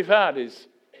problem we've had is,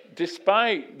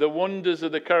 despite the wonders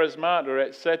of the charismata,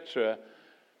 etc.,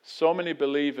 so many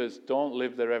believers don't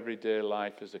live their everyday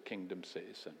life as a kingdom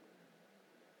citizen.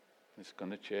 It's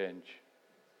going to change.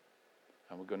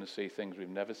 And we're going to see things we've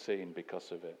never seen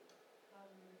because of it.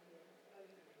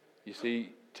 You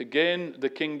see, to gain the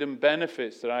kingdom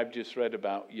benefits that I've just read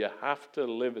about, you have to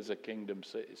live as a kingdom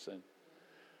citizen.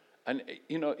 And,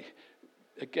 you know,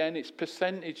 again, it's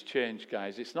percentage change,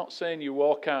 guys. It's not saying you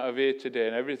walk out of here today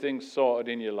and everything's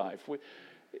sorted in your life.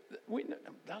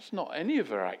 That's not any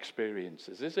of our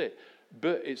experiences, is it?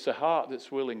 But it's a heart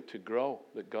that's willing to grow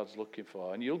that God's looking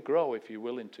for. And you'll grow if you're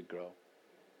willing to grow.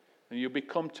 And you'll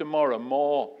become tomorrow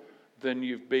more than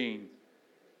you've been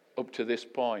up to this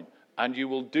point. And you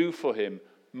will do for him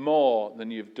more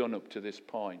than you've done up to this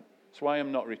point. That's why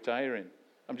I'm not retiring.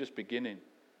 I'm just beginning.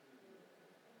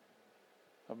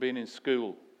 I've been in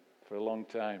school for a long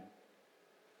time.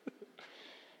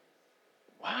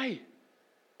 Why?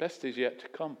 Best is yet to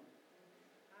come.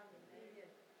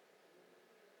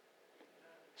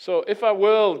 So if our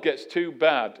world gets too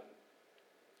bad,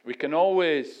 we can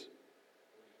always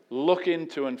look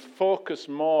into and focus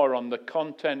more on the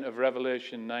content of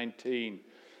Revelation 19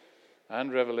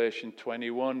 and Revelation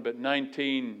 21. But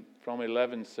 19 from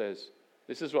 11 says,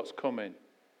 this is what's coming.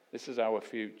 This is our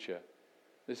future.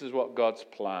 This is what God's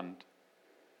planned.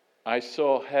 I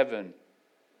saw heaven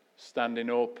standing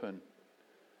open,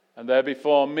 and there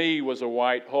before me was a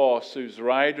white horse whose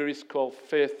rider is called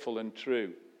Faithful and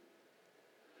True.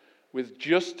 With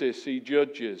justice he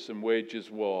judges and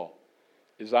wages war.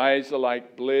 His eyes are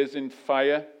like blazing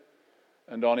fire,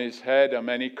 and on his head are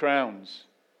many crowns.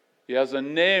 He has a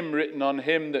name written on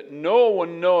him that no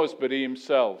one knows but he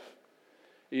himself.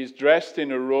 He is dressed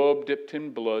in a robe dipped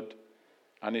in blood,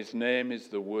 and his name is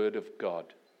the Word of God.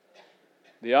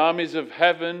 The armies of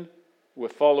heaven were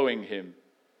following him,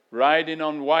 riding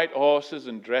on white horses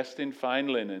and dressed in fine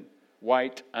linen,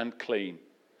 white and clean.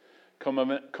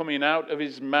 Coming out of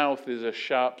his mouth is a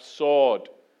sharp sword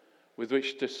with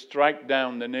which to strike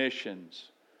down the nations.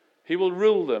 He will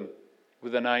rule them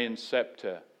with an iron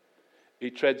scepter.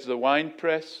 He treads the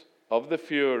winepress of the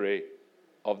fury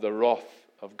of the wrath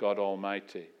of God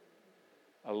Almighty.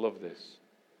 I love this.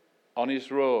 On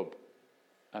his robe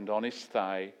and on his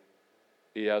thigh,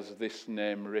 he has this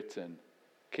name written,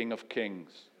 King of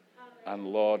Kings and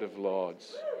Lord of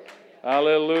Lords.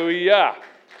 Hallelujah.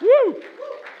 Woo!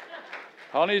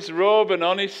 On his robe and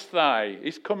on his thigh,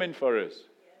 he's coming for us.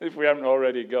 If we haven't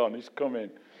already gone, he's coming.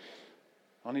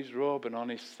 On his robe and on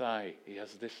his thigh, he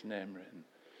has this name written,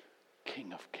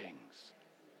 King of Kings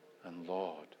and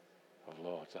Lord of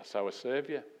Lords. That's our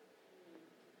Savior.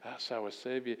 That's our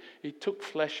Savior. He took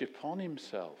flesh upon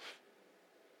himself.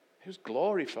 He was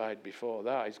glorified before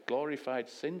that. He's glorified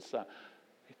since that.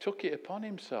 He took it upon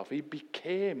himself. He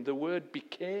became, the Word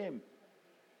became.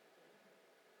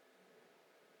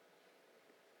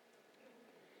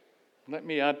 Let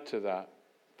me add to that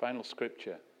final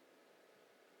scripture.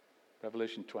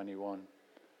 Revelation 21.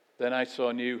 Then I saw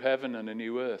a new heaven and a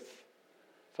new earth.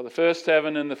 For the first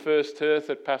heaven and the first earth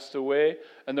had passed away,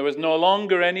 and there was no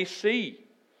longer any sea.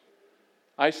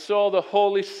 I saw the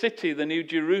holy city, the new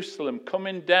Jerusalem,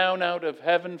 coming down out of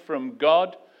heaven from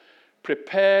God,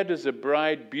 prepared as a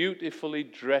bride beautifully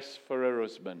dressed for her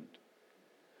husband.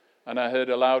 And I heard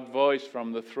a loud voice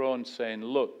from the throne saying,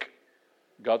 "Look,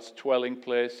 God's dwelling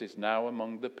place is now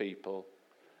among the people,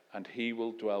 and he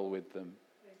will dwell with them.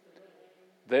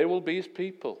 They will be his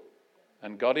people,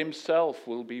 and God himself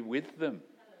will be with them.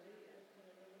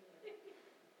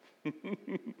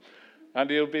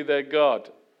 And he'll be their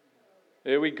God."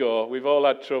 Here we go. We've all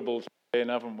had troubles,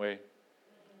 haven't we?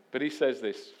 But he says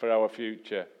this for our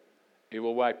future. He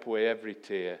will wipe away every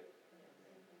tear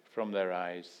from their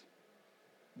eyes.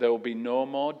 There will be no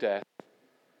more death.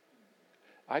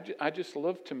 I just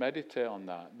love to meditate on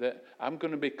that. That I'm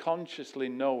going to be consciously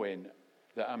knowing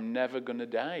that I'm never going to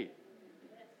die.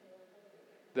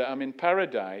 That I'm in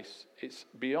paradise. It's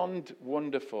beyond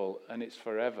wonderful and it's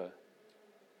forever.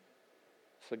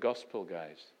 It's the gospel,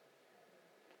 guys.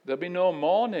 There'll be no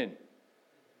mourning.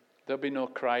 There'll be no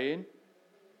crying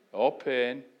or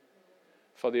pain,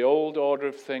 for the old order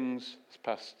of things has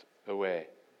passed away.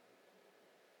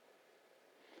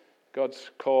 God's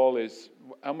call is,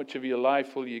 how much of your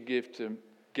life will you give to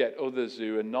get others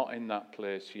who are not in that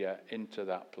place yet into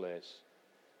that place?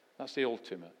 That's the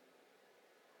ultimate.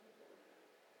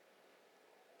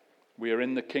 We are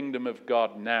in the kingdom of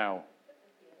God now,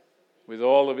 with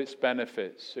all of its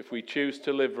benefits. If we choose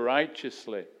to live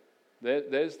righteously,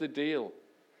 there's the deal.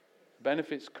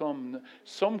 Benefits come.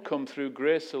 Some come through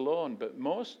grace alone, but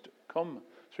most come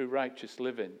through righteous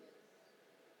living.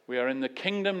 We are in the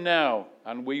kingdom now,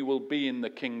 and we will be in the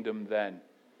kingdom then.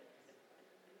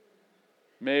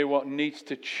 May what needs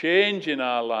to change in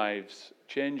our lives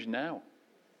change now,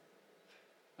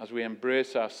 as we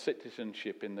embrace our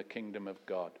citizenship in the kingdom of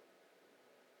God.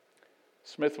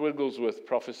 Smith Wigglesworth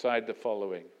prophesied the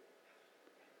following: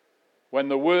 when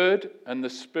the Word and the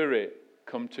Spirit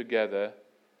come together,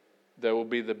 there will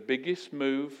be the biggest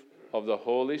move of the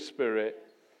Holy Spirit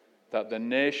that the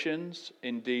nations,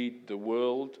 indeed the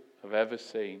world, have ever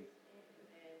seen.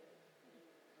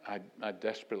 I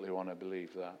desperately want to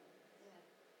believe that.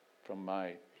 From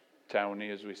my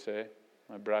townie, as we say,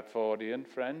 my Bradfordian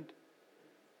friend.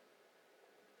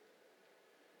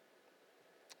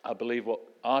 I believe what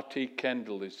R.T.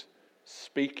 Kendall is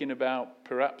speaking about,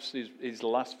 perhaps his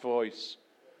last voice,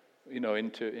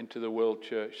 into the world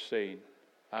church scene.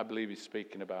 I believe he's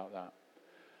speaking about that.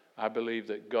 I believe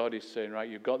that God is saying, right,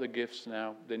 you've got the gifts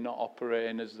now. They're not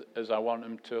operating as I want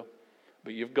them to,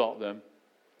 but you've got them.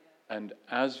 And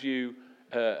as you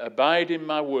abide in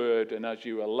my word, and as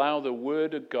you allow the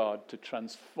word of God to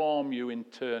transform you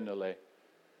internally,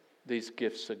 these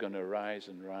gifts are going to rise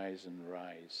and rise and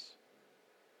rise.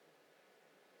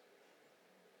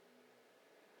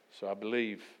 So I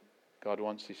believe God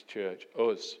wants his church,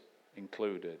 us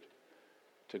included,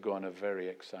 to go on a very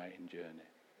exciting journey.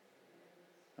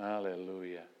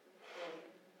 Hallelujah.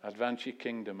 Advance your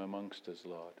kingdom amongst us,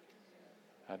 Lord.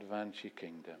 Advance your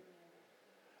kingdom.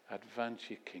 Advance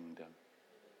your kingdom.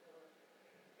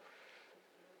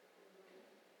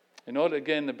 In order to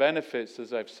gain the benefits,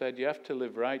 as I've said, you have to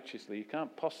live righteously. You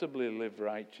can't possibly live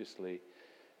righteously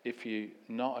if you're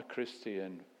not a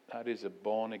Christian, that is a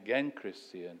born-again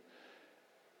Christian,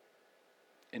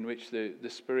 in which the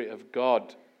Spirit of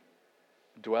God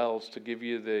dwells to give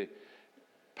you the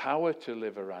power to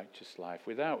live a righteous life.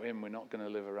 Without him, we're not going to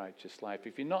live a righteous life.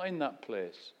 If you're not in that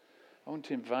place, I want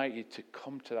to invite you to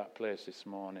come to that place this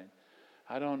morning.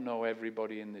 I don't know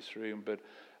everybody in this room, but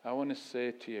I want to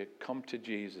say to you, come to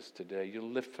Jesus today. You'll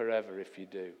live forever if you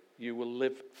do. You will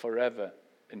live forever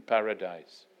in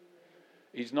paradise.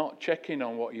 He's not checking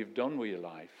on what you've done with your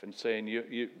life and saying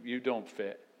you don't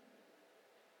fit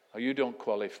or you don't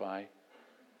qualify.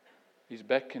 He's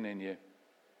beckoning you.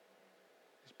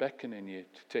 He's beckoning you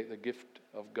to take the gift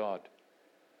of God,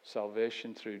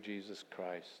 salvation through Jesus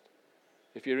Christ.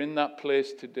 If you're in that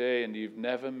place today and you've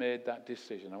never made that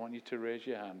decision, I want you to raise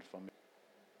your hand for me.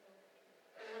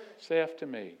 Say after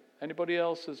me. Anybody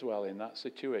else as well in that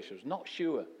situation who's not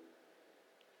sure?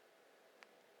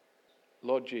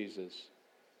 Lord Jesus,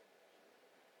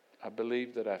 I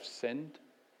believe that I've sinned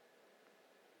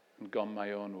and gone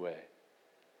my own way.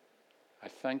 I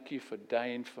thank you for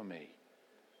dying for me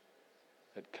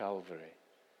at Calvary.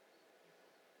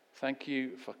 Thank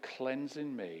you for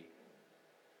cleansing me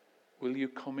will you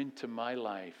come into my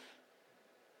life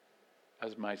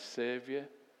as my Savior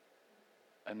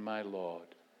and my Lord?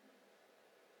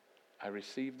 I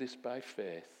receive this by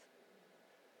faith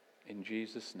in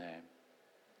Jesus' name.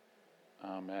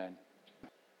 Amen.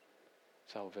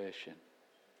 Salvation.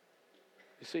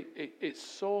 You see, it's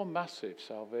so massive,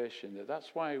 salvation, that's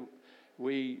why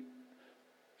we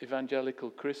evangelical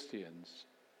Christians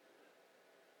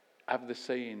have the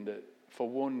saying that for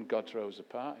one, God throws a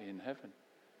party in heaven.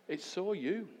 It's so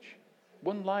huge.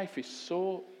 One life is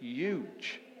so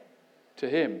huge to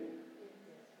him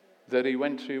that he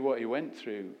went through what he went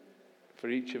through for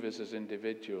each of us as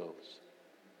individuals.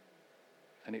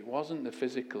 And it wasn't the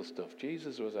physical stuff.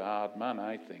 Jesus was a hard man,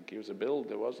 I think. He was a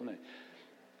builder, wasn't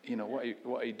he? You know,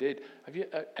 what he did. Have you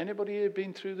anybody here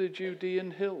been through the Judean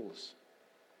hills?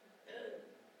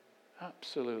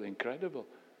 Absolutely incredible.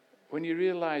 When you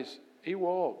realize he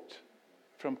walked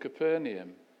from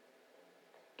Capernaum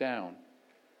down,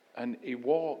 and he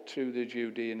walked through the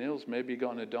Judean hills. Maybe he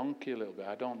got on a donkey a little bit,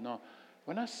 I don't know.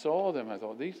 When I saw them, I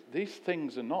thought, these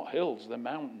things are not hills, they're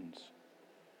mountains.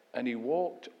 And he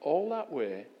walked all that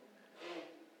way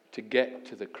to get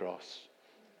to the cross.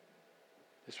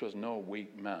 This was no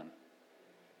weak man.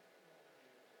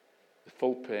 The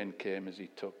full pain came as he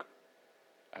took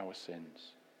our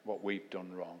sins, what we've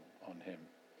done wrong on him.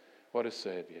 What a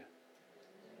Saviour.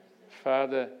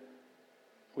 Father,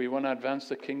 we want to advance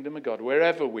the kingdom of God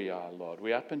wherever we are, Lord.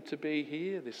 We happen to be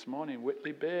here this morning,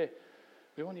 Whitley Bay.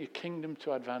 We want your kingdom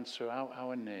to advance throughout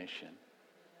our nation.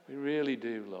 We really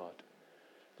do, Lord.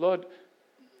 Lord,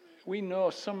 we know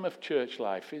some of church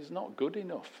life is not good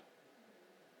enough.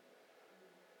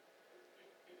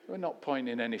 We're not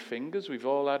pointing any fingers. We've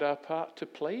all had our part to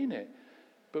play in it.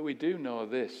 But we do know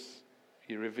this.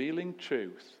 You're revealing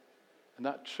truth. And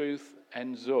that truth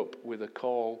ends up with a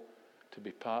call to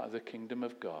be part of the kingdom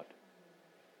of God.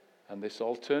 And this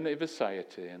alternative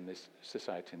society and this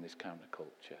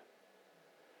counterculture.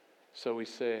 So we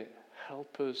say,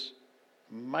 help us,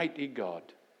 mighty God,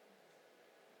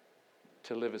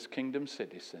 to live as kingdom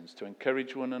citizens, to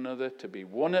encourage one another, to be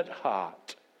one at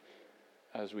heart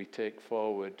as we take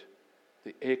forward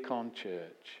the Acorn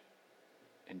Church.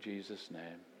 In Jesus'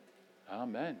 name.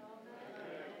 Amen.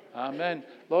 Amen.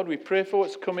 Lord, we pray for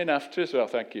what's coming after us. Well,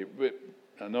 thank you.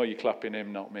 I know you're clapping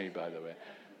him, not me, by the way.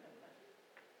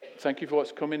 Thank you for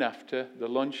what's coming after, the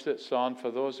lunch that's on, for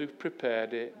those who've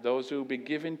prepared it, those who'll be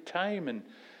giving time and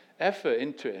effort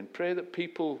into it, and pray that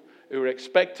people who are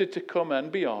expected to come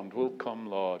and beyond will come,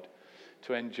 Lord,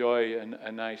 to enjoy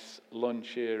a nice lunch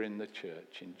here in the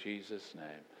church, in Jesus'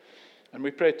 name. And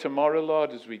we pray tomorrow,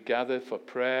 Lord, as we gather for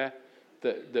prayer,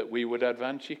 that we would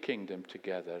advance your kingdom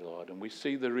together, Lord, and we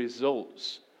see the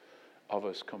results of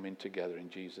us coming together in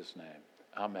Jesus' name.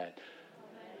 Amen.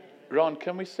 Ron,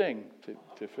 can we sing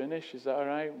to finish? Is that all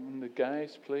right? And the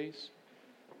guys, please.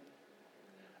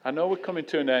 I know we're coming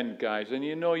to an end, guys, and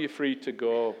you know you're free to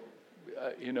go.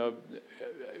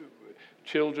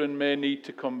 Children may need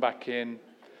to come back in,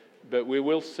 but we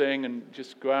will sing and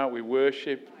just go out. We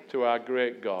worship to our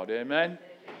great God. Amen?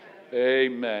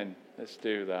 Amen. Let's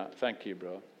do that. Thank you,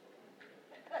 bro.